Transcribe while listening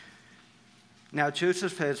Now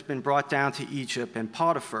Joseph has been brought down to Egypt, and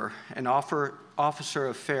Potiphar, an officer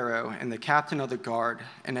of Pharaoh and the captain of the guard,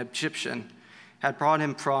 an Egyptian, had brought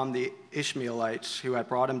him from the Ishmaelites who had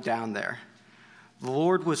brought him down there. The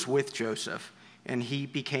Lord was with Joseph, and he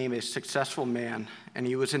became a successful man, and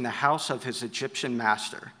he was in the house of his Egyptian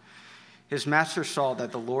master. His master saw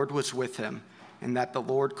that the Lord was with him, and that the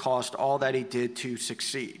Lord caused all that he did to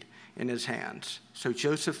succeed in his hands. So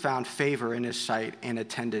Joseph found favor in his sight and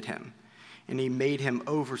attended him. And he made him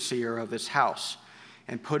overseer of his house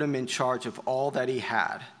and put him in charge of all that he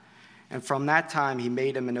had. And from that time he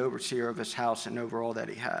made him an overseer of his house and over all that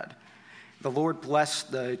he had. The Lord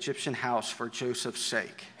blessed the Egyptian house for Joseph's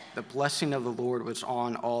sake. The blessing of the Lord was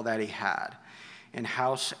on all that he had, in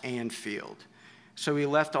house and field. So he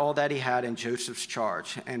left all that he had in Joseph's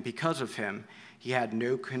charge, and because of him, he had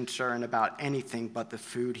no concern about anything but the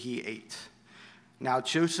food he ate. Now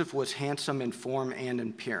Joseph was handsome in form and in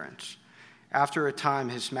appearance. After a time,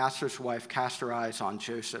 his master's wife cast her eyes on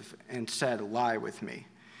Joseph and said, "Lie with me."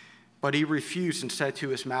 But he refused and said to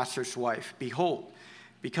his master's wife, "Behold,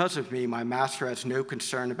 because of me, my master has no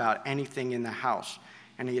concern about anything in the house,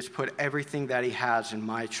 and he has put everything that he has in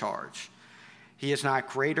my charge. He is not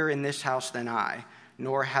greater in this house than I,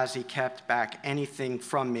 nor has he kept back anything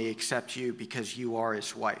from me except you, because you are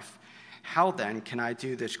his wife. How then can I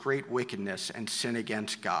do this great wickedness and sin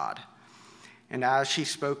against God?" And as she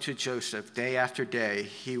spoke to Joseph day after day,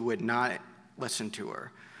 he would not listen to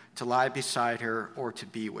her, to lie beside her or to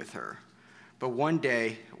be with her. But one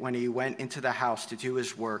day, when he went into the house to do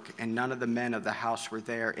his work, and none of the men of the house were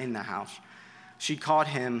there in the house, she caught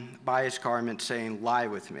him by his garment, saying, "Lie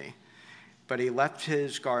with me." But he left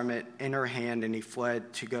his garment in her hand, and he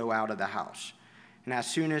fled to go out of the house. And as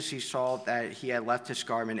soon as he saw that he had left his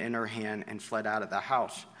garment in her hand and fled out of the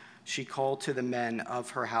house, she called to the men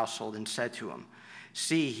of her household and said to him,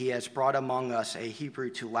 "See, he has brought among us a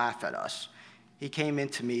Hebrew to laugh at us. He came in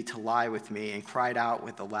to me to lie with me and cried out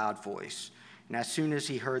with a loud voice. And as soon as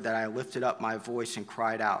he heard that I lifted up my voice and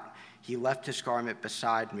cried out, he left his garment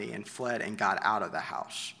beside me and fled and got out of the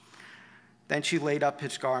house." Then she laid up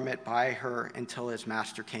his garment by her until his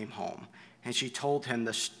master came home. And she told him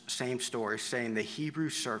the same story, saying, "The Hebrew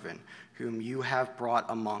servant whom you have brought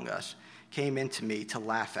among us came in to me to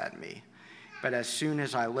laugh at me. But as soon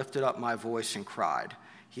as I lifted up my voice and cried,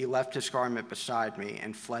 he left his garment beside me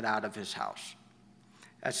and fled out of his house."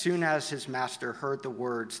 As soon as his master heard the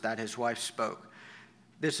words that his wife spoke,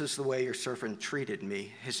 "This is the way your servant treated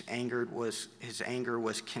me," his anger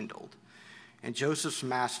was kindled. And Joseph's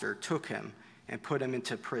master took him and put him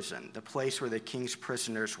into prison, the place where the king's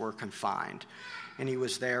prisoners were confined, and he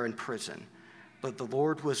was there in prison. But the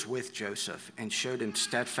Lord was with Joseph and showed him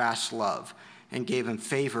steadfast love and gave him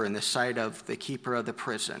favor in the sight of the keeper of the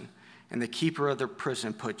prison. And the keeper of the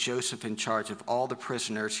prison put Joseph in charge of all the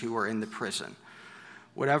prisoners who were in the prison.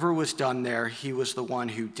 Whatever was done there, he was the one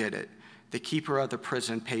who did it. The keeper of the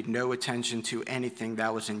prison paid no attention to anything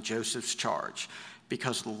that was in Joseph's charge,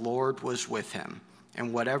 because the Lord was with him.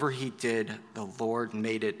 And whatever he did, the Lord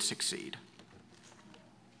made it succeed.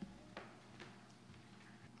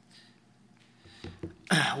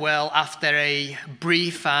 Well, after a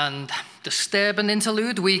brief and disturbing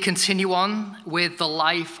interlude, we continue on with the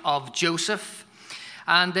life of Joseph.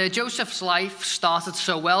 And Joseph's life started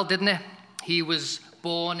so well, didn't it? He was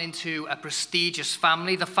born into a prestigious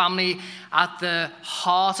family, the family at the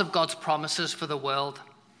heart of God's promises for the world.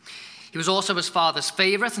 He was also his father's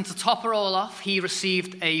favorite, and to top it all off, he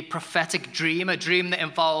received a prophetic dream, a dream that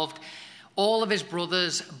involved all of his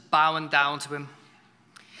brothers bowing down to him.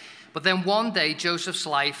 But then one day, Joseph's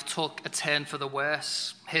life took a turn for the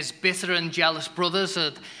worse. His bitter and jealous brothers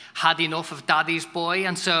had had enough of daddy's boy,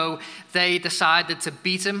 and so they decided to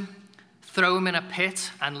beat him, throw him in a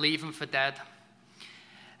pit, and leave him for dead.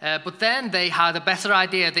 But then they had a better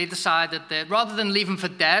idea. They decided that rather than leave him for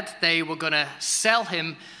dead, they were going to sell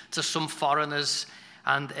him to some foreigners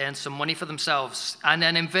and earn some money for themselves. And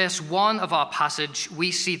then in verse 1 of our passage,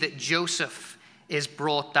 we see that Joseph is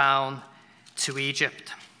brought down to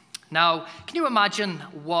Egypt. Now, can you imagine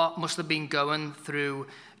what must have been going through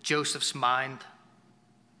Joseph's mind?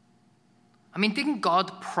 I mean, didn't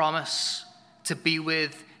God promise to be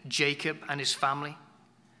with Jacob and his family?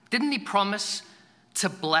 Didn't he promise to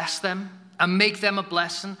bless them and make them a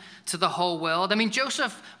blessing to the whole world? I mean,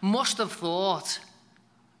 Joseph must have thought,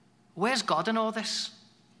 where's God in all this?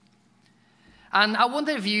 And I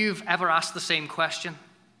wonder if you've ever asked the same question.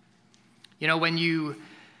 You know, when you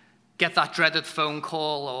get that dreaded phone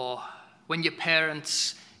call, or when your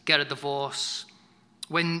parents get a divorce,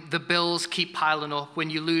 when the bills keep piling up, when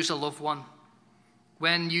you lose a loved one,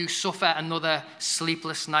 when you suffer another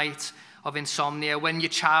sleepless night of insomnia, when your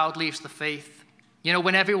child leaves the faith,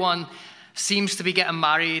 when everyone seems to be getting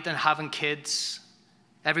married and having kids,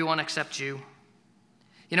 everyone except you.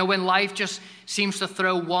 When life just seems to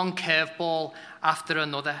throw one curveball after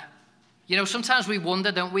another. Sometimes we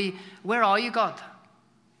wonder, don't we, where are you, God?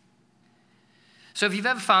 So if you've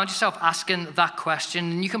ever found yourself asking that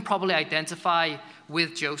question, you can probably identify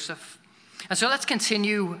with Joseph. And so let's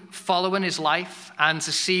continue following his life and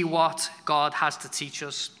to see what God has to teach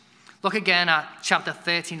us. Look again at chapter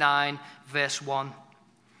 39, verse 1.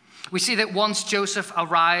 We see that once Joseph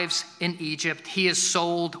arrives in Egypt, he is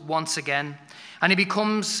sold once again, and he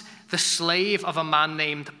becomes the slave of a man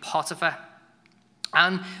named Potiphar.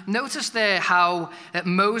 And notice there how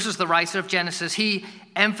Moses, the writer of Genesis, he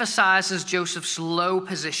emphasizes Joseph's low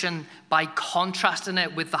position by contrasting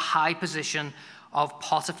it with the high position of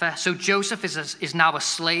Potiphar. So Joseph is now a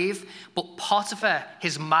slave, but Potiphar,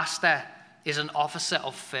 his master, is an officer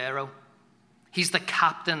of Pharaoh. He's the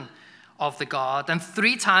captain of the guard. And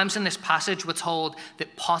 3 times in this passage we're told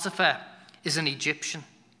that Potiphar is an Egyptian.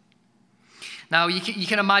 Now you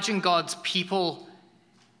can imagine God's people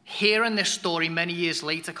hearing this story many years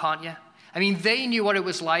later, can't you? I mean, they knew what it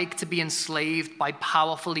was like to be enslaved by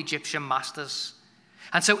powerful Egyptian masters.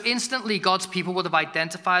 And so instantly God's people would have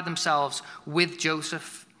identified themselves with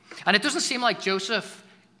Joseph. And it doesn't seem like Joseph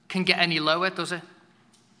can get any lower, does it?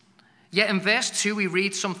 Yet in verse 2, we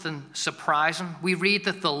read something surprising. We read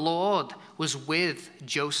that the Lord was with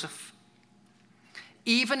Joseph.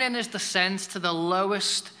 Even in his descent to the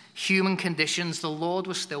lowest human conditions, the Lord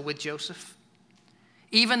was still with Joseph.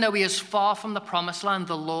 Even though he is far from the promised land,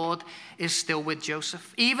 the Lord is still with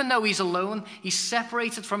Joseph. Even though he's alone, he's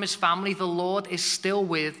separated from his family, the Lord is still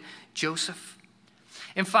with Joseph.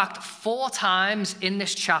 In fact, 4 times in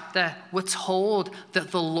this chapter, we're told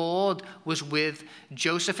that the Lord was with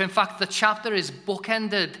Joseph. In fact, the chapter is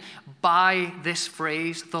bookended by this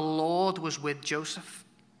phrase, the Lord was with Joseph.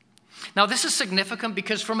 Now, this is significant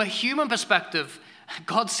because from a human perspective,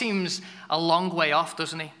 God seems a long way off,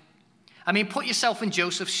 doesn't he? I mean, put yourself in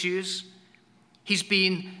Joseph's shoes. He's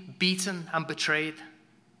been beaten and betrayed,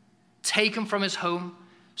 taken from his home,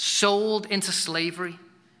 sold into slavery,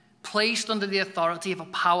 placed under the authority of a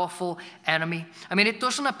powerful enemy. I mean, it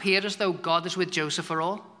doesn't appear as though God is with Joseph at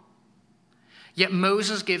all. Yet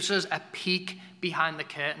Moses gives us a peek behind the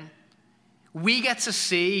curtain. We get to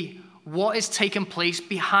see what is taking place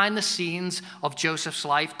behind the scenes of Joseph's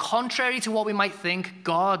life. Contrary to what we might think,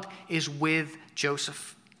 God is with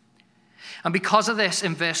Joseph. And because of this,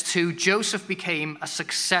 in verse 2, Joseph became a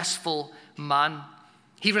successful man.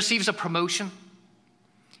 He receives a promotion.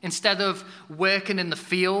 Instead of working in the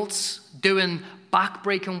fields, doing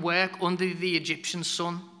back-breaking work under the Egyptian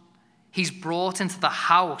sun, he's brought into the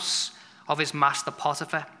house of his master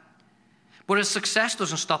Potiphar. But his success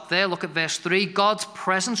doesn't stop there. Look at verse 3. God's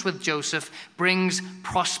presence with Joseph brings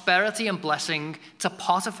prosperity and blessing to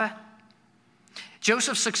Potiphar.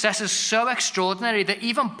 Joseph's success is so extraordinary that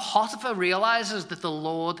even Potiphar realizes that the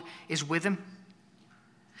Lord is with him.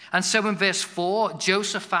 And so in verse 4,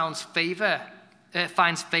 Joseph finds favor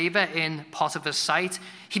in Potiphar's sight.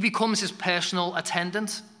 He becomes his personal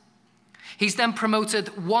attendant. He's then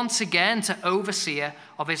promoted once again to overseer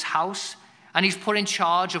of his house, and he's put in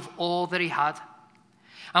charge of all that he had.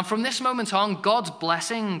 And from this moment on, God's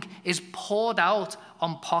blessing is poured out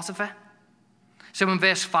on Potiphar. So in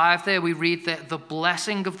verse 5 there, we read that the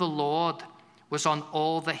blessing of the Lord was on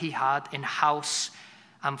all that he had in house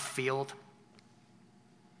and field.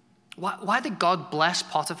 Why did God bless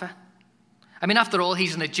Potiphar? I mean, after all,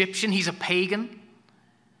 he's an Egyptian, he's a pagan.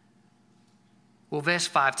 Well, verse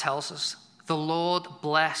 5 tells us, the Lord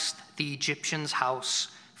blessed the Egyptian's house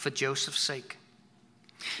for Joseph's sake.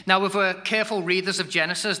 Now, if we're careful readers of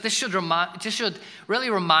Genesis, this should really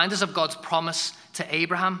remind us of God's promise to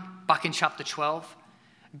Abraham back in chapter 12.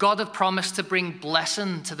 God had promised to bring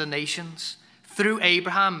blessing to the nations through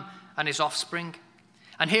Abraham and his offspring.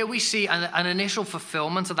 And here we see an initial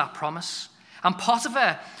fulfillment of that promise. And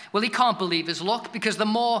Potiphar, well, he can't believe his luck because the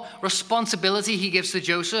more responsibility he gives to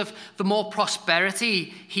Joseph, the more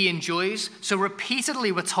prosperity he enjoys. So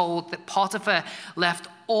repeatedly we're told that Potiphar left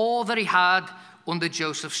all that he had under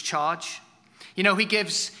Joseph's charge. You know, he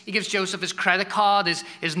gives Joseph his credit card, his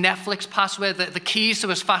Netflix password, the keys to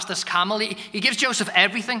his fastest camel. He gives Joseph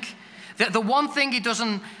everything. The one thing he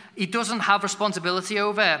doesn't have responsibility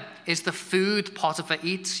over is the food Potiphar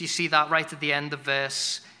eats. You see that right at the end of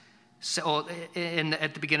verse, or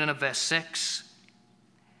at the beginning of verse 6.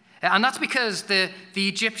 And that's because the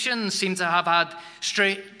Egyptians seem to have had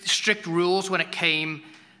strict rules when it came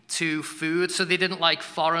to food, so they didn't like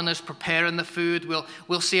foreigners preparing the food.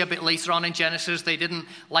 We'll see a bit later on in Genesis, they didn't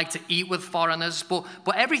like to eat with foreigners, but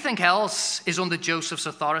everything else is under Joseph's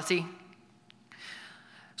authority.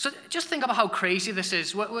 So just think about how crazy this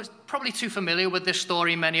is. We're probably too familiar with this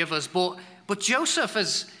story, many of us, but Joseph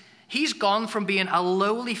he's gone from being a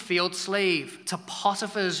lowly field slave to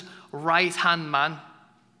Potiphar's right-hand man.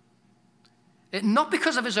 Not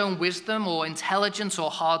because of his own wisdom or intelligence or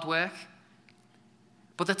hard work,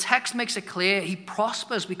 but the text makes it clear he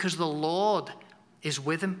prospers because the Lord is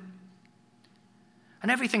with him. And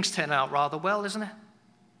everything's turning out rather well, isn't it?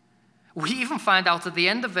 We even find out at the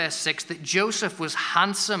end of verse 6 that Joseph was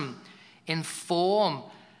handsome in form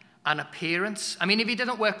and appearance. I mean, if he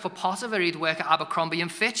didn't work for Potiphar, he'd work at Abercrombie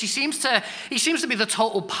and Fitch. He seems to be the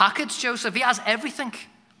total package, Joseph. He has everything.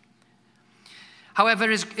 However,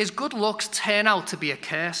 his good looks turn out to be a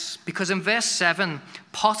curse, because in verse 7,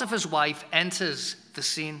 Potiphar's wife enters the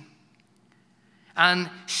scene, and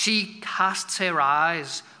she casts her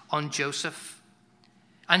eyes on Joseph,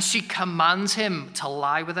 and she commands him to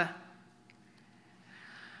lie with her.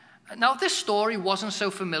 Now, if this story wasn't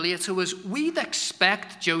so familiar to us, we'd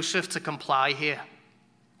expect Joseph to comply here.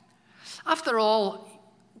 After all,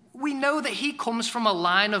 we know that he comes from a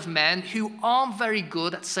line of men who aren't very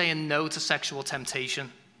good at saying no to sexual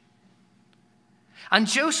temptation. And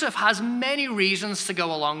Joseph has many reasons to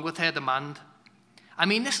go along with her demand. I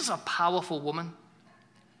mean, this is a powerful woman.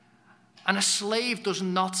 And a slave does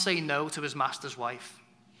not say no to his master's wife.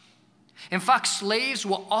 In fact, slaves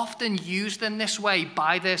were often used in this way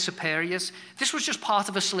by their superiors. This was just part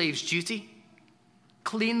of a slave's duty.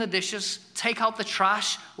 Clean the dishes, take out the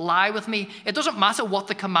trash, lie with me. It doesn't matter what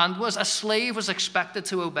the command was. A slave was expected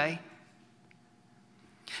to obey.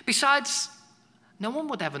 Besides, no one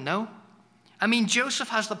would ever know. I mean, Joseph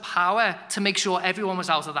has the power to make sure everyone was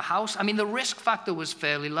out of the house. I mean, the risk factor was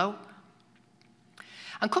fairly low.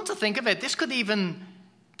 And come to think of it, this could even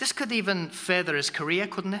further his career,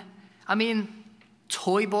 couldn't it? I mean,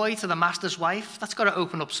 toy boy to the master's wife, that's got to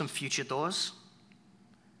open up some future doors.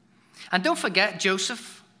 And don't forget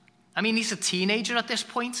Joseph. I mean, he's a teenager at this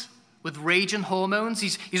point with raging hormones.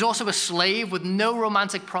 He's also a slave with no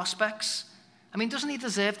romantic prospects. I mean, doesn't he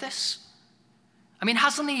deserve this? I mean,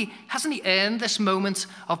 hasn't he earned this moment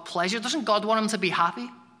of pleasure? Doesn't God want him to be happy?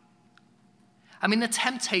 I mean, the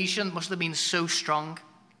temptation must have been so strong.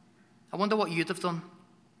 I wonder what you'd have done.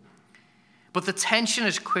 But the tension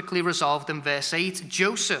is quickly resolved in verse 8.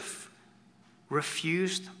 Joseph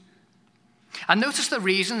refused. And notice the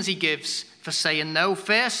reasons he gives for saying no.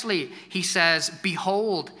 Firstly, he says,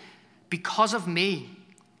 "Behold, because of me,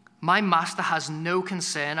 my master has no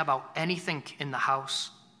concern about anything in the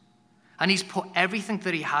house. And he's put everything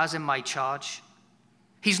that he has in my charge.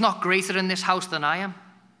 He's not greater in this house than I am,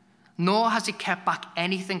 nor has he kept back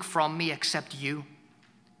anything from me except you,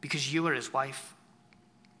 because you are his wife."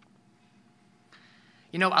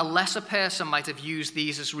 You know, a lesser person might have used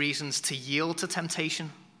these as reasons to yield to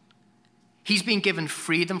temptation. He's been given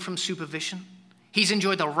freedom from supervision. He's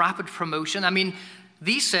enjoyed a rapid promotion. I mean,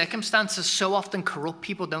 these circumstances so often corrupt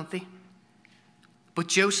people, don't they? But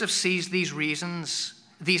Joseph sees these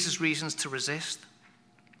as reasons to resist.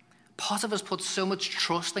 Potiphar's put so much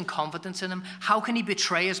trust and confidence in him. How can he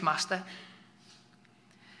betray his master?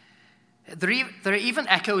 There are even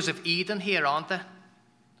echoes of Eden here, aren't there?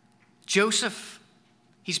 Joseph,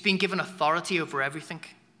 he's been given authority over everything.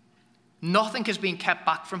 Nothing has been kept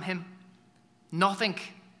back from him. Nothing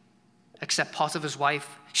except Potiphar's wife.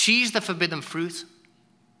 She's the forbidden fruit.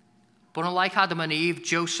 But unlike Adam and Eve,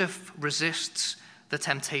 Joseph resists the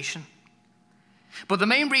temptation. But the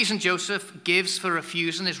main reason Joseph gives for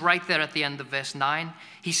refusing is right there at the end of verse 9.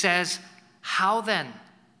 He says, "How then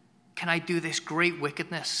can I do this great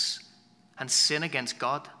wickedness and sin against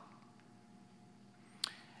God?"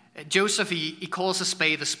 Joseph, he calls a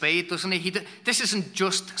spade, doesn't he? This isn't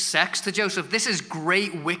just sex to Joseph. This is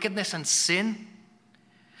great wickedness and sin.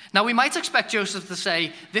 Now, we might expect Joseph to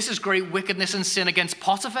say, this is great wickedness and sin against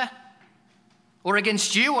Potiphar, or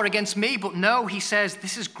against you, or against me. But no, he says,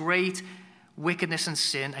 this is great wickedness and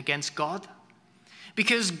sin against God.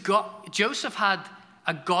 Because Joseph had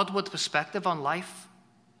a Godward perspective on life.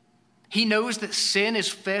 He knows that sin is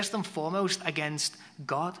first and foremost against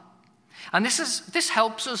God. And this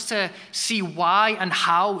helps us to see why and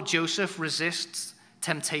how Joseph resists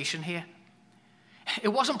temptation here. It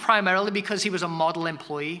wasn't primarily because he was a model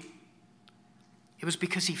employee. It was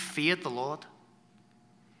because he feared the Lord.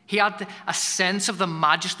 He had a sense of the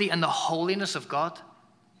majesty and the holiness of God.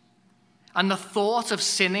 And the thought of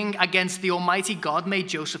sinning against the Almighty God made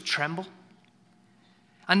Joseph tremble.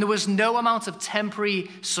 And there was no amount of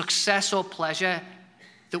temporary success or pleasure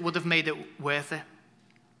that would have made it worth it.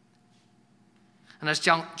 And as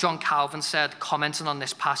John Calvin said, commenting on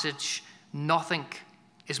this passage, nothing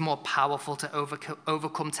is more powerful to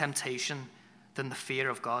overcome temptation than the fear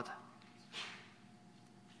of God.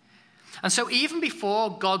 And so even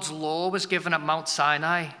before God's law was given at Mount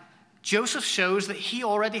Sinai, Joseph shows that he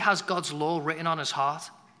already has God's law written on his heart.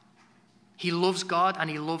 He loves God and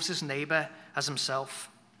he loves his neighbor as himself.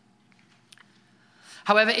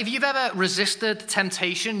 However, if you've ever resisted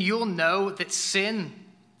temptation, you'll know that sin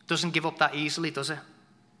doesn't give up that easily, does it?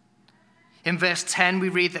 In verse 10, we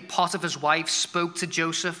read that Potiphar's wife spoke to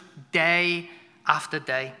Joseph day after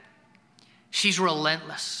day. She's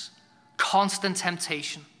relentless, constant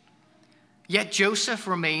temptation. Yet Joseph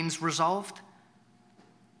remains resolved.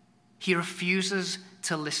 He refuses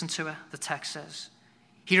to listen to her, the text says.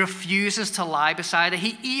 He refuses to lie beside her.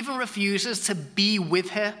 He even refuses to be with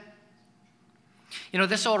her. You know,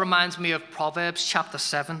 this all reminds me of Proverbs chapter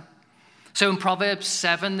 7. So in Proverbs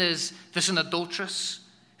 7, there's an adulteress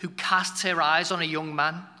who casts her eyes on a young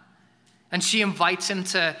man, and she invites him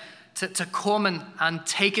to come and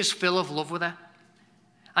take his fill of love with her.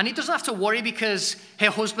 And he doesn't have to worry because her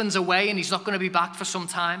husband's away and he's not going to be back for some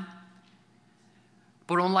time.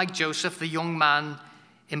 But unlike Joseph, the young man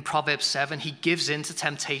in Proverbs 7, he gives in to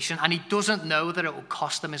temptation and he doesn't know that it will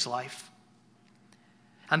cost him his life.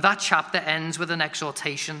 And that chapter ends with an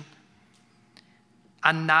exhortation.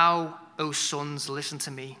 And now, O sons, listen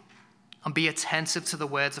to me and be attentive to the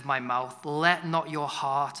words of my mouth. Let not your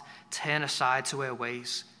heart turn aside to her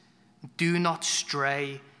ways. Do not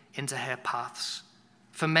stray into her paths.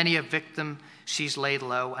 For many a victim she's laid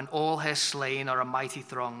low, and all her slain are a mighty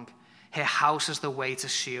throng. Her house is the way to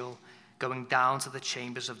Sheol, going down to the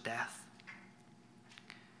chambers of death.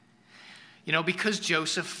 You know, because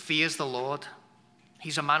Joseph fears the Lord,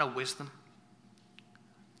 he's a man of wisdom.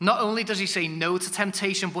 Not only does he say no to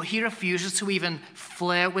temptation, but he refuses to even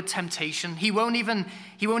flirt with temptation. He won't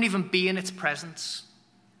even be in its presence.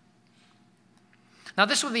 Now,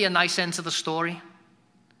 this would be a nice end to the story.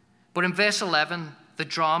 But in verse 11, the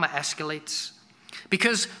drama escalates.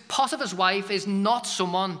 Because Potiphar's wife is not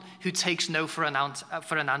someone who takes no for an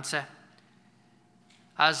answer.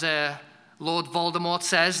 As Lord Voldemort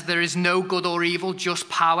says, there is no good or evil, just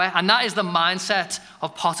power. And that is the mindset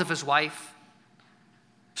of Potiphar's wife.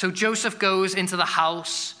 So Joseph goes into the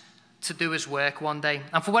house to do his work one day.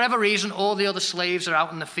 And for whatever reason, all the other slaves are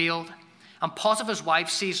out in the field. And Potiphar's wife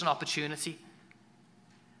sees an opportunity.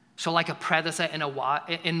 So like a predator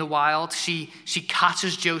in the wild, she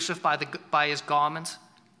catches Joseph by his garment.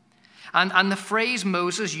 And the phrase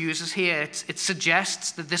Moses uses here, it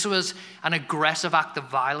suggests that this was an aggressive act of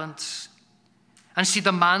violence. And she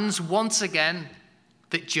demands once again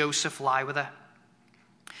that Joseph lie with her.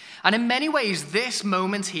 And in many ways, this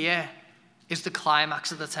moment here is the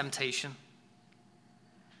climax of the temptation.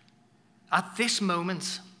 At this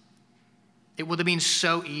moment, it would have been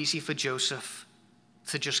so easy for Joseph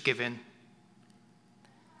to just give in.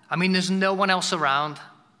 I mean, there's no one else around.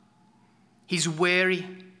 He's weary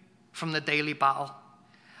from the daily battle.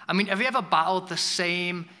 I mean, have you ever battled the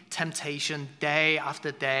same temptation day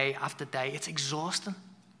after day after day? It's exhausting.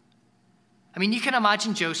 I mean, you can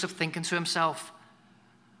imagine Joseph thinking to himself,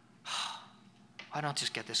 why not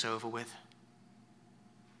just get this over with?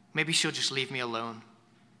 Maybe she'll just leave me alone.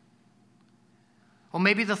 Or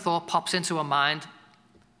maybe the thought pops into his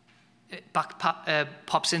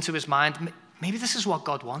mind, maybe this is what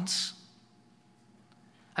God wants.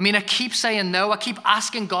 I mean, I keep saying no. I keep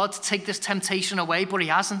asking God to take this temptation away, but he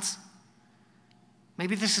hasn't.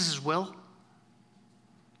 Maybe this is his will.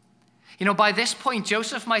 You know, by this point,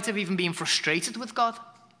 Joseph might have even been frustrated with God.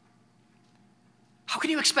 How can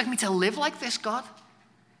you expect me to live like this, God?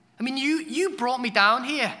 I mean, you brought me down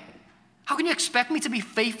here. How can you expect me to be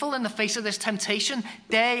faithful in the face of this temptation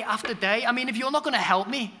day after day? I mean, if you're not going to help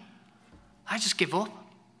me, I just give up.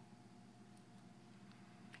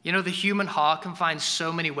 You know, the human heart can find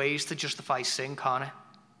so many ways to justify sin, can't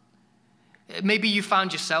it? Maybe you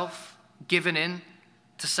found yourself giving in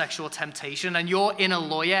to sexual temptation and your inner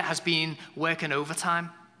lawyer has been working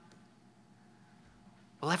overtime.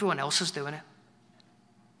 Well, everyone else is doing it.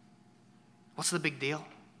 What's the big deal?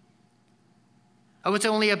 Oh, it's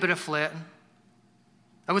only a bit of flirting.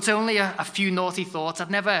 Oh, it's only a few naughty thoughts.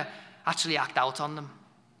 I'd never actually act out on them.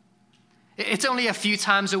 It's only a few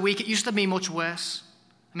times a week. It used to be much worse.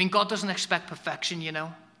 I mean, God doesn't expect perfection, you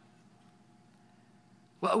know.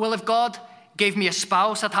 Well, if God gave me a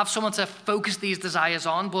spouse, I'd have someone to focus these desires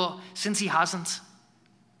on, but since he hasn't.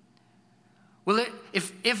 Well,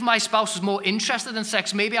 if my spouse was more interested in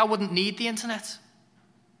sex, maybe I wouldn't need the internet.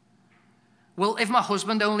 Well, if my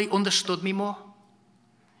husband only understood me more.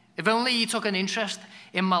 If only he took an interest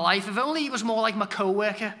in my life. If only he was more like my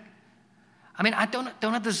co-worker. I mean, don't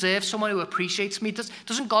I deserve someone who appreciates me?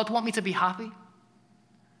 Doesn't God want me to be happy?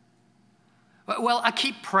 Well, I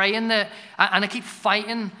keep praying that, and I keep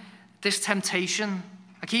fighting this temptation.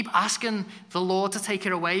 I keep asking the Lord to take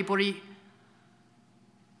it away, but he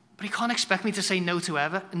can't expect me to say no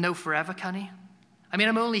forever, can he? I mean,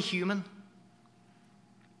 I'm only human.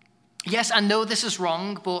 Yes, I know this is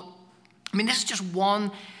wrong, but I mean, this is just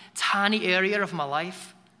one tiny area of my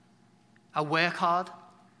life. I work hard.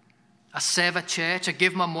 I serve at church. I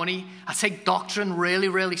give my money. I take doctrine really,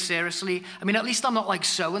 really seriously. I mean, at least I'm not like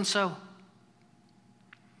so-and-so.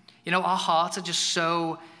 You know, our hearts are just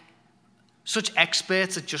such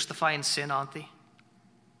experts at justifying sin, aren't they?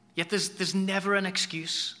 Yet there's never an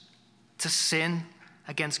excuse to sin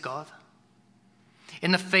against God.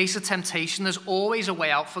 In the face of temptation, there's always a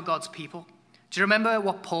way out for God's people. Do you remember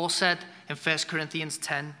what Paul said in 1 Corinthians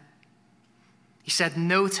 10? He said,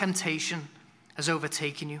 "No temptation has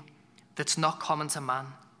overtaken you that's not common to man.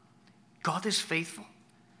 God is faithful,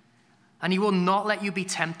 and he will not let you be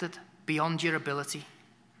tempted beyond your ability.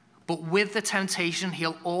 But with the temptation,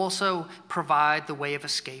 he'll also provide the way of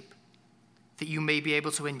escape, that you may be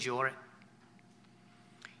able to endure it."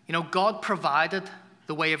 You know, God provided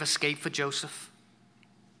the way of escape for Joseph.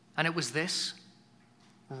 And it was this: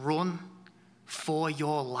 run for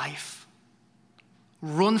your life.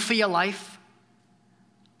 Run for your life.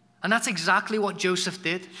 And that's exactly what Joseph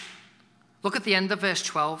did. Look at the end of verse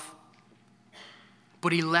 12.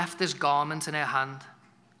 But he left his garment in her hand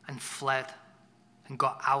and fled and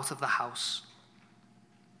got out of the house.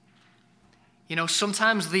 You know,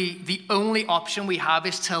 sometimes the only option we have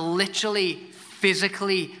is to literally,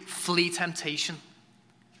 physically flee temptation.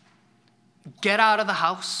 Get out of the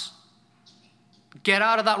house. Get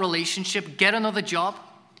out of that relationship. Get another job.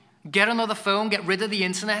 Get another phone. Get rid of the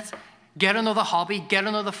internet. Get another hobby. Get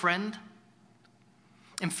another friend.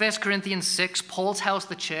 In 1 Corinthians 6, Paul tells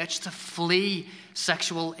the church to flee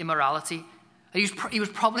sexual immorality. He was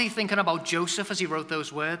probably thinking about Joseph as he wrote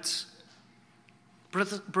those words.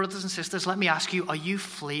 Brothers and sisters, let me ask you, are you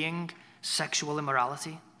fleeing sexual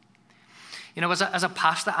immorality? You know, as a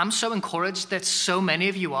pastor, I'm so encouraged that so many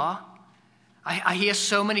of you are. I hear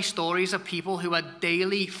so many stories of people who are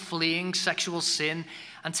daily fleeing sexual sin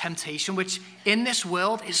and temptation, which in this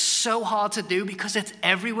world is so hard to do because it's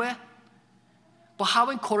everywhere. But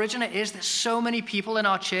how encouraging it is that so many people in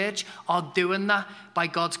our church are doing that by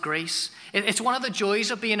God's grace. It's one of the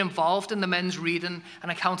joys of being involved in the men's reading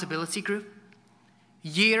and accountability group.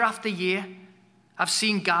 Year after year, I've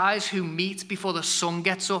seen guys who meet before the sun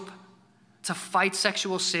gets up to fight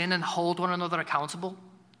sexual sin and hold one another accountable.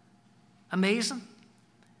 Amazing.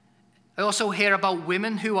 I also hear about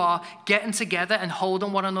women who are getting together and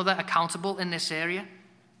holding one another accountable in this area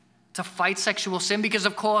to fight sexual sin, because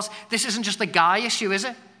of course this isn't just a guy issue, is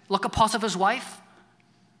it? Look at Potiphar's wife.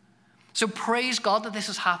 So praise God that this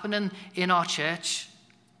is happening in our church.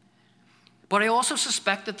 But I also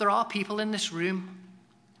suspect that there are people in this room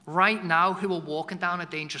right now who are walking down a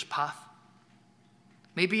dangerous path.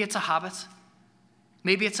 Maybe it's a habit.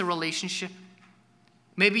 Maybe it's a relationship.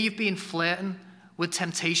 Maybe you've been flirting with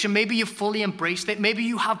temptation. Maybe you've fully embraced it. Maybe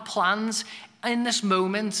you have plans in this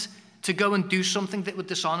moment to go and do something that would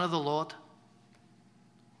dishonor the Lord.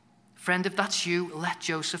 Friend, if that's you, let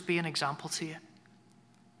Joseph be an example to you.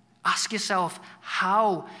 Ask yourself,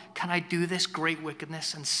 how can I do this great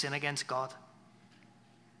wickedness and sin against God?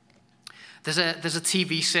 There's a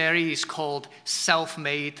TV series called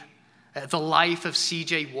Self-Made, The Life of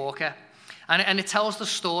C.J. Walker. And it tells the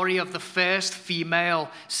story of the first female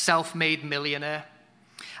self-made millionaire.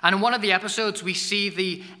 And in one of the episodes, we see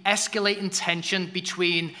the escalating tension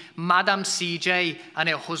between Madame CJ and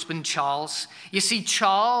her husband, Charles. You see,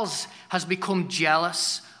 Charles has become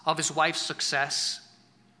jealous of his wife's success,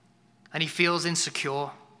 and he feels insecure,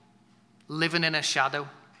 living in her shadow.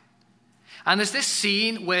 And there's this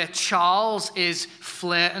scene where Charles is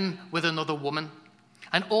flirting with another woman,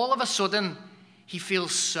 and all of a sudden, he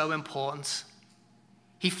feels so important.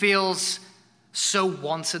 He feels so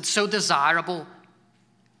wanted, so desirable.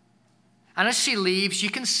 And as she leaves, you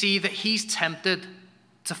can see that he's tempted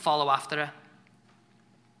to follow after her.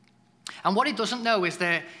 And what he doesn't know is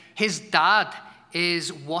that his dad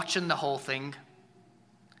is watching the whole thing.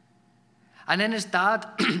 And then his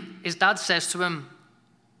dad says to him,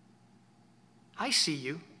 "I see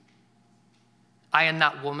you eyeing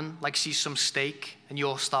that woman like she's some steak and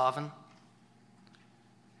you're starving.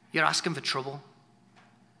 You're asking for trouble."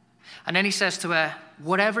 And then he says to her,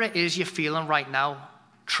 "Whatever it is you're feeling right now,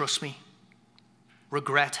 trust me.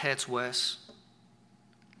 Regret hurts worse."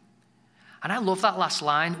 And I love that last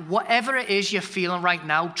line. Whatever it is you're feeling right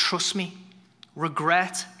now, trust me,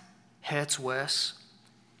 regret hurts worse.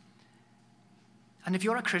 And if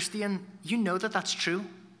you're a Christian, you know that that's true.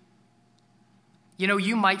 You know,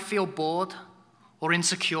 you might feel bored or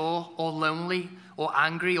insecure or lonely or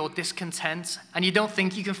angry or discontent, and you don't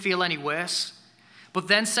think you can feel any worse. But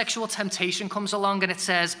then sexual temptation comes along and it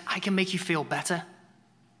says, I can make you feel better.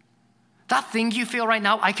 That thing you feel right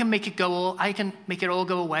now, I can make it all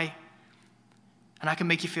go away. And I can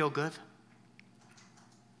make you feel good.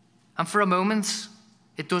 And for a moment,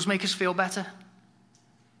 it does make us feel better.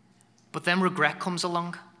 But then regret comes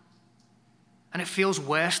along. And it feels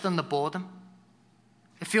worse than the boredom.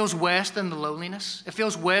 It feels worse than the loneliness. It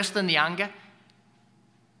feels worse than the anger.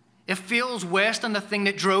 It feels worse than the thing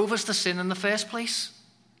that drove us to sin in the first place.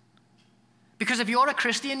 Because if you're a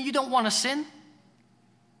Christian, you don't want to sin.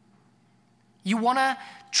 You want to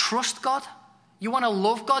trust God. You want to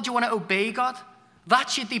love God. You want to obey God.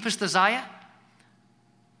 That's your deepest desire.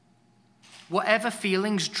 Whatever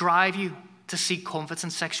feelings drive you to seek comfort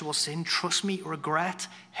in sexual sin, trust me, regret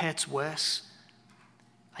hurts worse.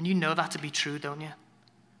 And you know that to be true, don't you?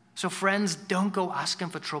 So friends, don't go asking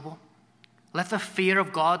for trouble. Let the fear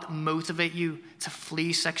of God motivate you to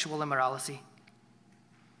flee sexual immorality.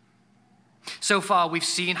 So far, we've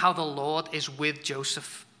seen how the Lord is with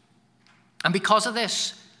Joseph. And because of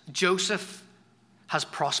this, Joseph has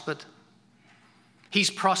prospered. He's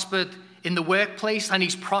prospered in the workplace and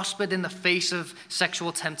he's prospered in the face of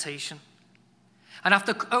sexual temptation. And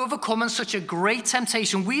after overcoming such a great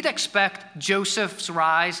temptation, we'd expect Joseph's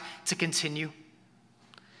rise to continue.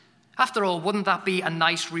 After all, wouldn't that be a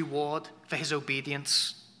nice reward for his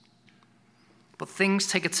obedience? But things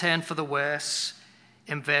take a turn for the worse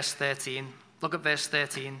in verse 13. Look at verse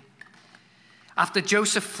 13. After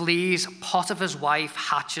Joseph flees, Potiphar's wife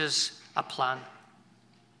hatches a plan.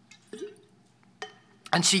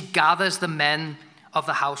 And she gathers the men of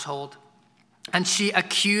the household. And she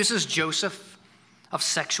accuses Joseph of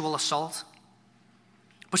sexual assault.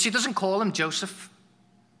 But she doesn't call him Joseph.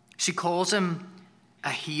 She calls him a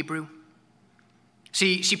Hebrew.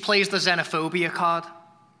 She plays the xenophobia card.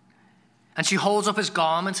 And she holds up his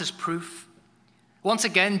garment as proof. Once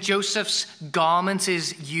again, Joseph's garment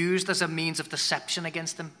is used as a means of deception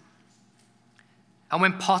against him. And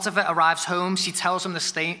when Potiphar arrives home, she tells him the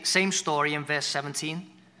same story in verse 17.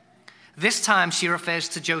 This time she refers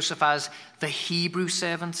to Joseph as the Hebrew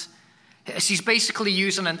servant. She's basically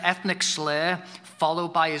using an ethnic slur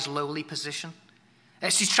followed by his lowly position.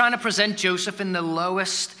 She's trying to present Joseph in the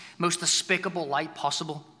lowest, most despicable light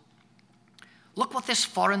possible. Look what this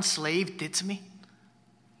foreign slave did to me.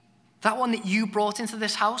 That one that you brought into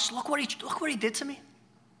this house, look what he did to me.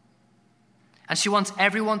 And she wants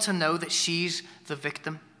everyone to know that she's the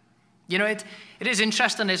victim. You know, it is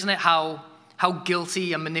interesting, isn't it, how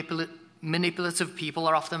guilty and manipulative people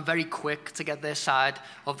are often very quick to get their side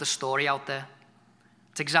of the story out there.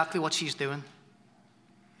 It's exactly what she's doing.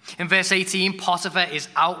 In verse 18, Potiphar is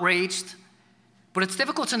outraged, but it's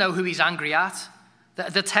difficult to know who he's angry at.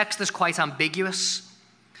 The text is quite ambiguous.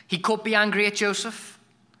 He could be angry at Joseph,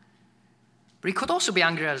 but he could also be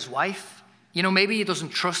angry at his wife. You know, maybe he doesn't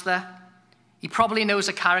trust her. He probably knows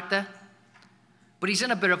a character, but he's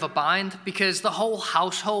in a bit of a bind because the whole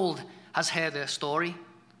household has heard their story.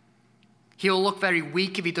 He'll look very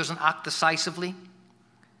weak if he doesn't act decisively.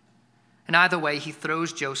 And either way, he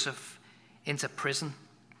throws Joseph into prison.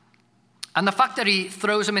 And the fact that he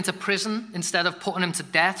throws him into prison instead of putting him to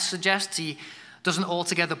death suggests he doesn't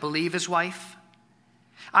altogether believe his wife.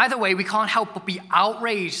 Either way, we can't help but be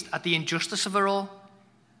outraged at the injustice of it all.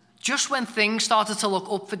 Just when things started to look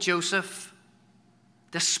up for Joseph,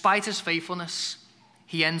 despite his faithfulness,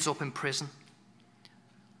 he ends up in prison.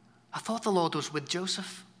 I thought the Lord was with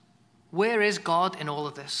Joseph. Where is God in all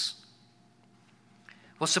of this?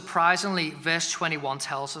 Well, surprisingly, verse 21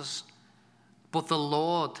 tells us, but the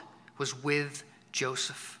Lord was with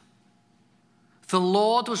Joseph. The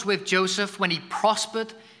Lord was with Joseph when he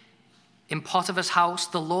prospered in Potiphar's house.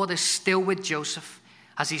 The Lord is still with Joseph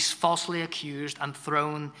as he's falsely accused and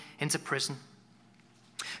thrown into prison.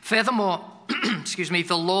 Furthermore,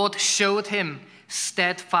 the Lord showed him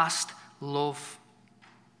steadfast love.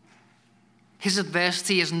 His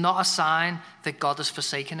adversity is not a sign that God has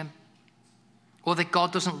forsaken him or that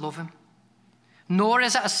God doesn't love him. Nor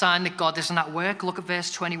is it a sign that God isn't at work. Look at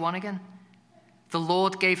verse 21 again. The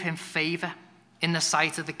Lord gave him favor in the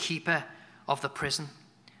sight of the keeper of the prison.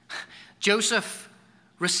 Joseph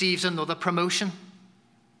receives another promotion.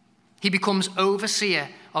 He becomes overseer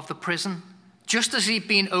of the prison, just as he'd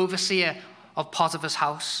been overseer of Potiphar's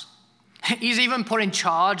house. He's even put in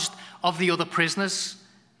charge of the other prisoners.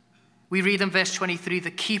 We read in verse 23,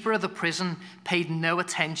 the keeper of the prison paid no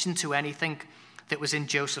attention to anything that was in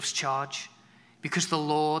Joseph's charge because the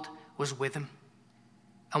Lord was with him.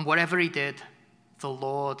 And whatever he did, the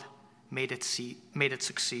Lord made it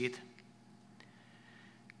succeed.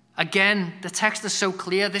 Again, the text is so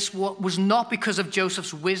clear. This was not because of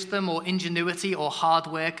Joseph's wisdom or ingenuity or hard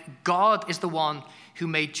work. God is the one who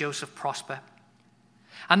made Joseph prosper.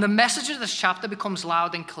 And the message of this chapter becomes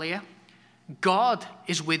loud and clear. God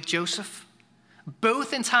is with Joseph,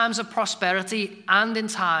 both in times of prosperity and in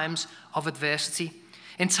times of adversity,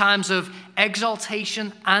 in times of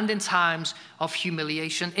exaltation and in times of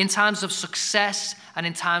humiliation, in times of success and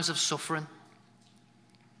in times of suffering.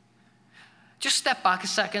 Just step back a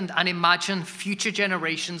second and imagine future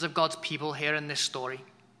generations of God's people hearing this story.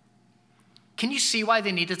 Can you see why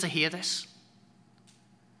they needed to hear this?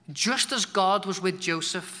 Just as God was with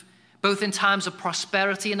Joseph, both in times of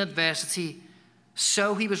prosperity and adversity,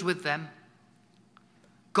 so he was with them.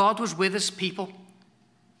 God was with his people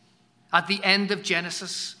at the end of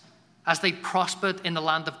Genesis as they prospered in the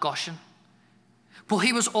land of Goshen. But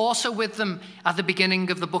he was also with them at the beginning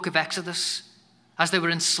of the book of Exodus as they were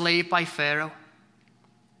enslaved by Pharaoh.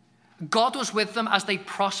 God was with them as they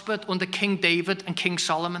prospered under King David and King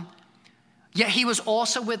Solomon. Yet he was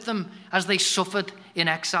also with them as they suffered in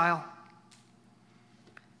exile.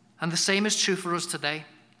 And the same is true for us today.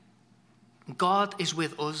 God is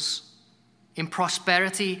with us in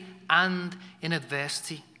prosperity and in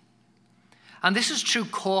adversity. And this is true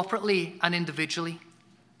corporately and individually.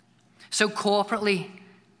 So corporately,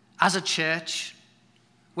 as a church,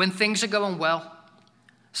 when things are going well,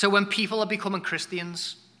 so when people are becoming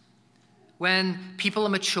Christians, when people are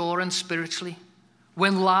maturing spiritually,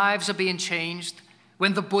 when lives are being changed,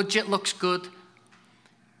 when the budget looks good,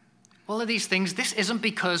 all of these things, this isn't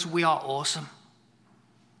because we are awesome.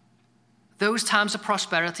 Those times of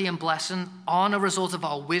prosperity and blessing aren't a result of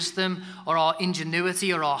our wisdom or our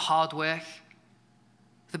ingenuity or our hard work.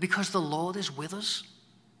 They're because the Lord is with us,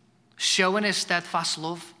 showing his steadfast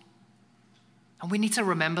love. And we need to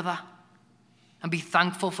remember that and be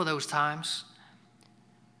thankful for those times.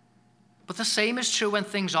 But the same is true when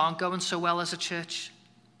things aren't going so well as a church.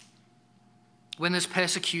 When there's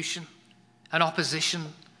persecution and opposition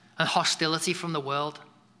and hostility from the world.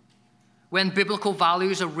 When biblical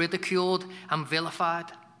values are ridiculed and vilified.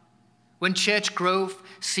 When church growth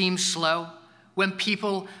seems slow. When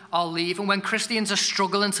people are leaving. When Christians are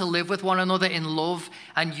struggling to live with one another in love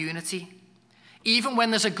and unity. Even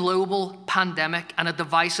when there's a global pandemic and a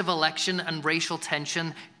divisive election and racial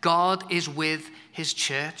tension, God is with his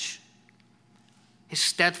church. His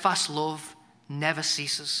steadfast love never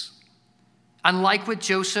ceases. And like with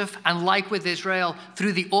Joseph and like with Israel,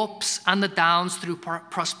 through the ups and the downs, through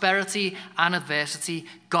prosperity and adversity,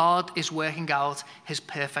 God is working out his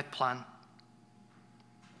perfect plan.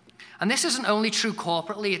 And this isn't only true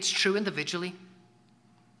corporately, it's true individually.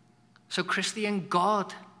 So Christian,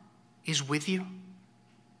 God is with you,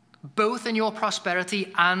 both in your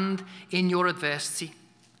prosperity and in your adversity.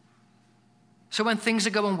 So when things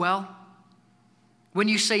are going well, when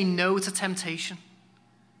you say no to temptation,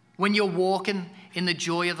 when you're walking in the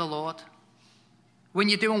joy of the Lord, when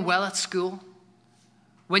you're doing well at school,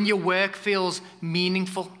 when your work feels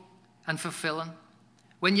meaningful and fulfilling,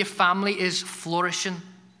 when your family is flourishing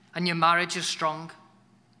and your marriage is strong,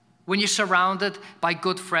 when you're surrounded by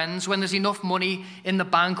good friends, when there's enough money in the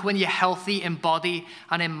bank, when you're healthy in body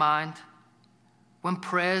and in mind, when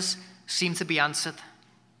prayers seem to be answered,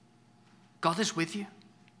 God is with you,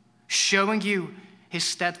 showing you his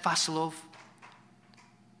steadfast love.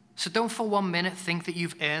 So don't for 1 minute think that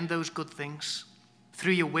you've earned those good things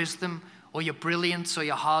through your wisdom or your brilliance or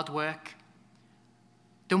your hard work.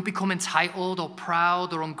 Don't become entitled or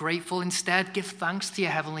proud or ungrateful. Instead, give thanks to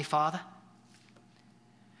your Heavenly Father.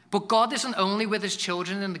 But God isn't only with his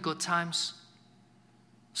children in the good times.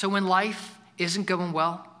 So when life isn't going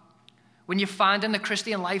well, when you're finding the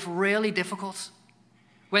Christian life really difficult,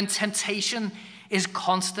 when temptation is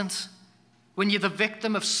constant, when you're the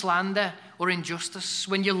victim of slander or injustice,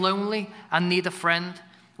 when you're lonely and need a friend,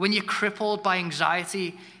 when you're crippled by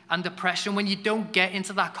anxiety and depression, when you don't get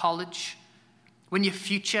into that college, when your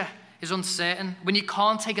future is uncertain, when you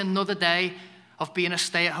can't take another day of being a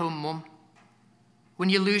stay-at-home mum, when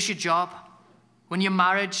you lose your job, when your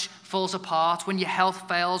marriage falls apart, when your health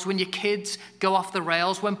fails, when your kids go off the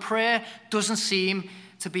rails, when prayer doesn't seem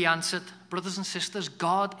to be answered, brothers and sisters,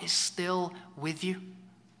 God is still with you.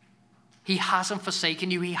 He hasn't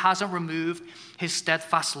forsaken you. He hasn't removed his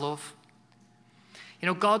steadfast love. You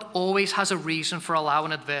know, God always has a reason for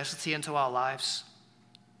allowing adversity into our lives.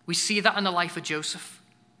 We see that in the life of Joseph.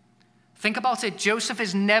 Think about it. Joseph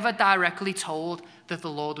is never directly told that the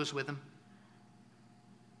Lord was with him.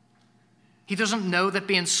 He doesn't know that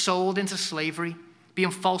being sold into slavery,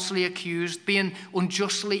 being falsely accused, being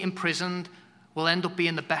unjustly imprisoned will end up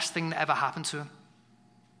being the best thing that ever happened to him.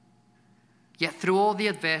 Yet through all the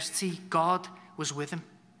adversity, God was with him,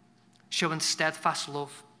 showing steadfast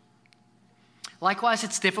love. Likewise,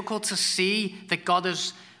 it's difficult to see that God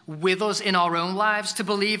is with us in our own lives, to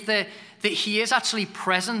believe that he is actually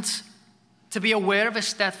present, to be aware of his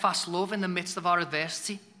steadfast love in the midst of our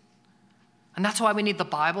adversity. And that's why we need the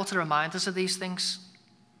Bible to remind us of these things.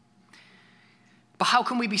 But how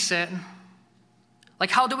can we be certain?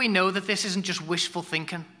 Like, how do we know that this isn't just wishful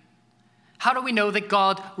thinking? How do we know that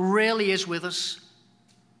God really is with us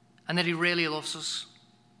and that he really loves us?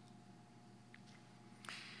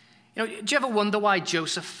 Do you ever wonder why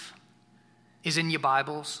Joseph is in your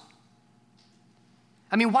Bibles?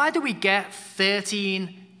 I mean, why do we get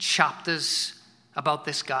 13 chapters about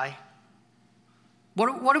this guy?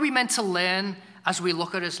 What are we meant to learn as we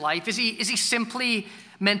look at his life? Is he simply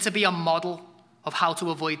meant to be a model of how to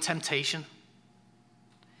avoid temptation?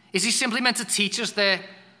 Is he simply meant to teach us that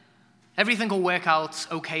everything will work out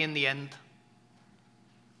okay in the end?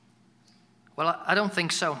 Well, I don't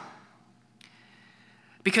think so.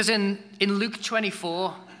 Because in Luke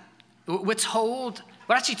 24, we're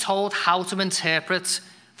actually told how to interpret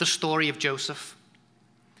the story of Joseph.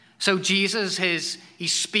 So Jesus, he's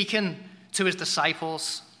speaking to his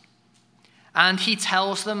disciples, and he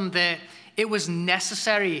tells them that it was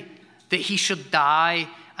necessary that he should die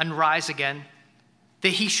and rise again, that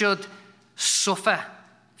he should suffer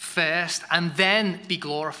first and then be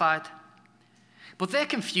glorified. But they're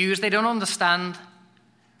confused, they don't understand.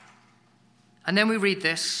 And then we read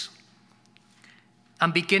this,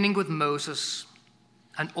 and beginning with Moses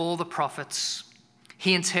and all the prophets,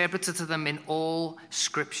 he interpreted to them in all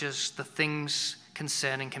scriptures the things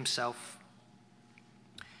concerning himself.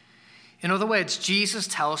 In other words, Jesus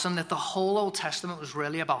tells them that the whole Old Testament was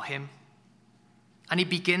really about him. And he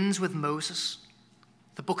begins with Moses,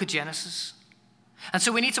 the book of Genesis. And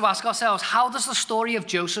so we need to ask ourselves, how does the story of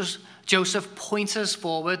Joseph point us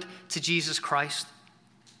forward to Jesus Christ?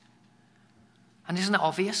 And isn't it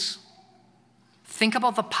obvious? Think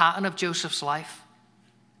about the pattern of Joseph's life.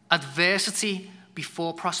 Adversity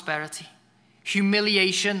before prosperity.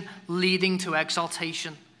 Humiliation leading to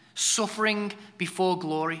exaltation. Suffering before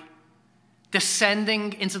glory.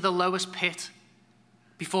 Descending into the lowest pit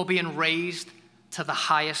before being raised to the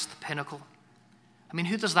highest pinnacle. I mean,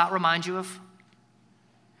 who does that remind you of?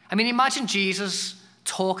 I mean, imagine Jesus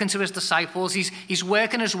talking to his disciples. He's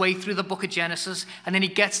working his way through the book of Genesis, and then he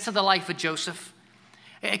gets to the life of Joseph.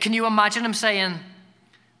 Can you imagine him saying,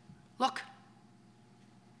 look,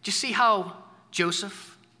 do you see how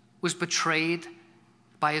Joseph was betrayed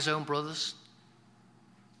by his own brothers?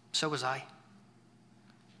 So was I.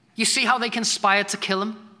 You see how they conspired to kill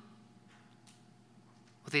him?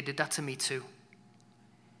 Well, they did that to me too.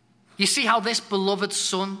 You see how this beloved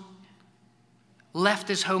son left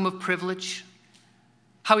his home of privilege?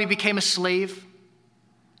 How he became a slave?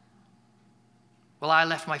 Well, I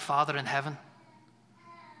left my Father in heaven,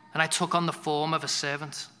 and I took on the form of a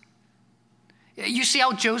servant. You see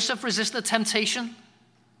how Joseph resisted temptation?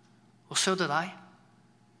 Well, so did I,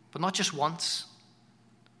 but not just once.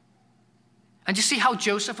 And you see how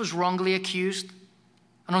Joseph was wrongly accused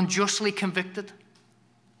and unjustly convicted?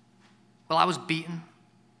 Well, I was beaten,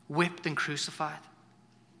 whipped, and crucified.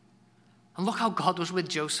 And look how God was with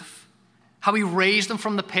Joseph. How he raised him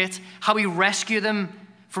from the pit, how he rescued him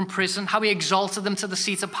from prison, how he exalted him to the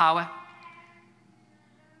seat of power.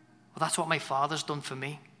 Well, that's what my Father's done for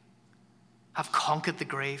me. I've conquered the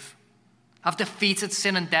grave. I've defeated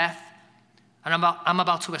sin and death. And I'm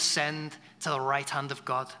about to ascend to the right hand of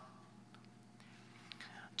God.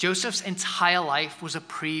 Joseph's entire life was a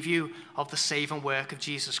preview of the saving work of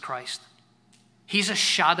Jesus Christ. He's a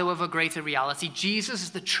shadow of a greater reality. Jesus is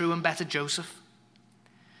the true and better Joseph.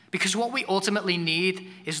 Because what we ultimately need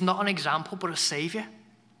is not an example, but a savior.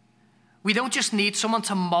 We don't just need someone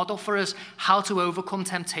to model for us how to overcome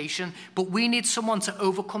temptation, but we need someone to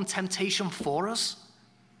overcome temptation for us.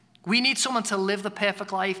 We need someone to live the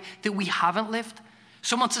perfect life that we haven't lived.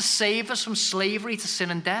 Someone to save us from slavery to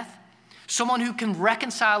sin and death. Someone who can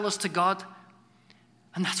reconcile us to God.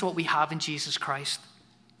 And that's what we have in Jesus Christ.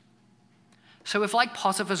 So if, like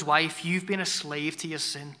Potiphar's wife, you've been a slave to your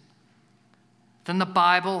sin, then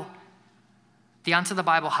the answer the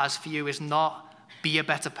Bible has for you is not be a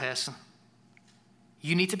better person.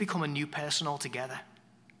 You need to become a new person altogether.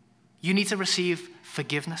 You need to receive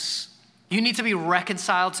forgiveness. You need to be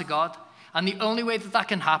reconciled to God. And the only way that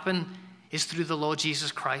can happen is through the Lord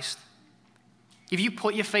Jesus Christ. If you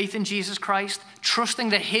put your faith in Jesus Christ, trusting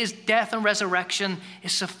that his death and resurrection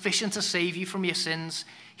is sufficient to save you from your sins,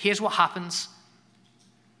 here's what happens.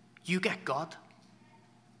 You get God.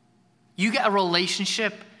 You get a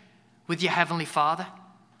relationship with your Heavenly Father.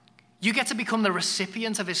 You get to become the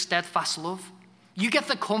recipient of his steadfast love. You get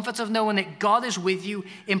the comfort of knowing that God is with you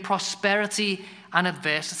in prosperity and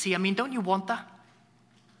adversity. I mean, don't you want that?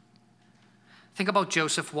 Think about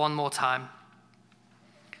Joseph one more time.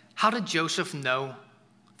 How did Joseph know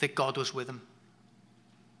that God was with him?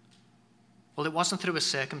 Well, it wasn't through his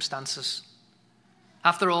circumstances.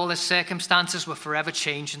 After all, his circumstances were forever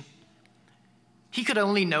changing. He could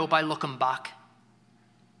only know by looking back,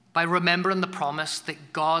 by remembering the promise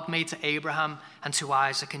that God made to Abraham and to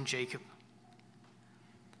Isaac and Jacob.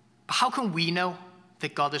 But how can we know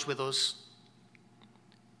that God is with us?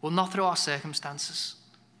 Well, not through our circumstances.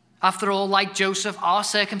 After all, like Joseph, our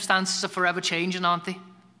circumstances are forever changing, aren't they?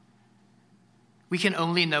 We can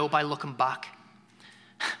only know by looking back.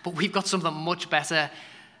 But we've got something much better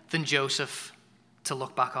than Joseph to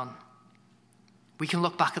look back on. We can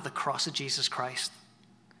look back at the cross of Jesus Christ,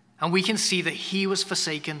 and we can see that he was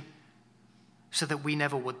forsaken so that we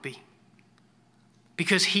never would be.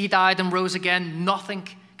 Because he died and rose again, nothing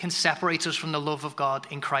can separate us from the love of God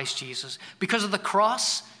in Christ Jesus. Because of the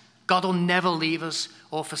cross, God will never leave us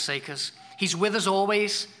or forsake us. He's with us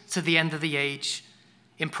always to the end of the age,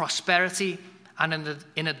 in prosperity and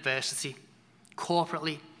in adversity,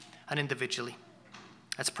 corporately and individually.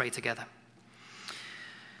 Let's pray together.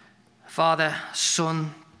 Father,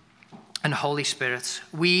 Son, and Holy Spirit,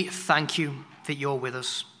 we thank you that you're with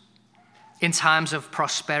us in times of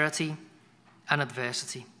prosperity and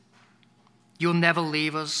adversity. You'll never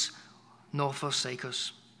leave us nor forsake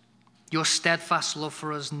us. Your steadfast love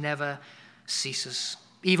for us never ceases,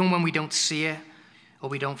 even when we don't see it or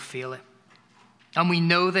we don't feel it. And we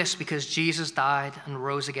know this because Jesus died and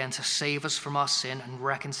rose again to save us from our sin and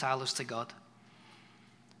reconcile us to God.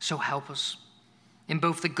 So help us, in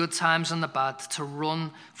both the good times and the bad, to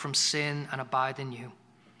run from sin and abide in you.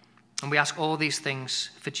 And we ask all these things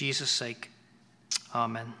for Jesus' sake.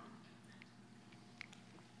 Amen.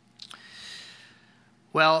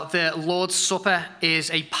 Well, the Lord's Supper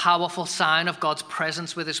is a powerful sign of God's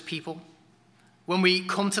presence with his people. When we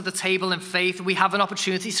come to the table in faith, we have an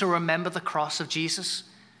opportunity to remember the cross of Jesus.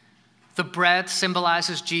 The bread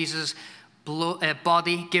symbolizes Jesus'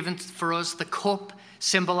 body given for us. The cup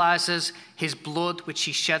symbolizes his blood, which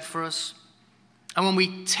he shed for us. And when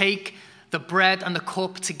we take the bread and the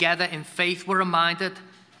cup together in faith, we're reminded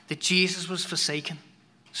that Jesus was forsaken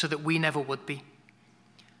so that we never would be.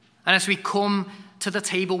 And as we come to the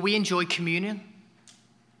table, we enjoy communion.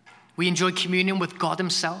 We enjoy communion with God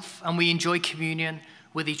himself, and we enjoy communion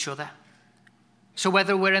with each other. So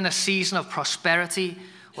whether we're in a season of prosperity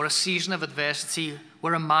or a season of adversity,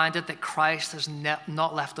 we're reminded that Christ has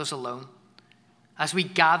not left us alone. As we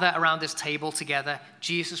gather around this table together,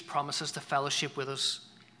 Jesus promises to fellowship with us.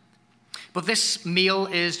 But this meal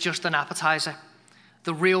is just an appetizer.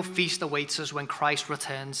 The real feast awaits us when Christ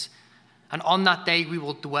returns. And on that day, we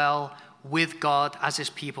will dwell with God as his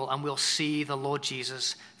people, and we'll see the Lord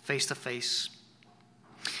Jesus face to face.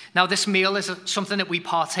 Now, this meal is something that we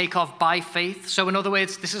partake of by faith. So in other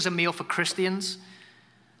words, this is a meal for Christians.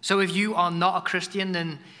 So if you are not a Christian,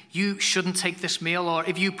 then you shouldn't take this meal. Or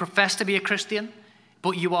if you profess to be a Christian,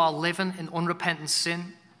 but you are living in unrepentant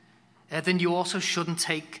sin, then you also shouldn't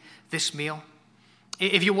take this meal.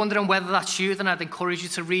 If you're wondering whether that's you, then I'd encourage you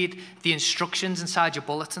to read the instructions inside your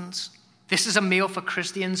bulletins. This is a meal for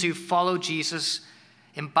Christians who follow Jesus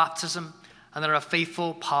in baptism and are a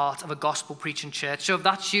faithful part of a gospel-preaching church. So if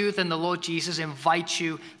that's you, then the Lord Jesus invites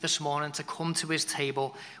you this morning to come to his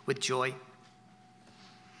table with joy.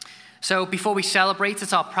 So before we celebrate,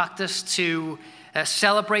 it's our practice to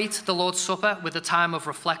celebrate the Lord's Supper with a time of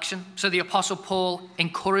reflection. So the Apostle Paul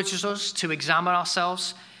encourages us to examine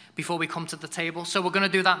ourselves before we come to the table. So we're going to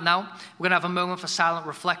do that now. We're going to have a moment for silent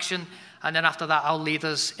reflection, and then after that, I'll lead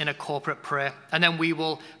us in a corporate prayer, and then we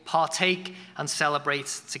will partake and celebrate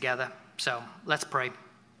together. So let's pray.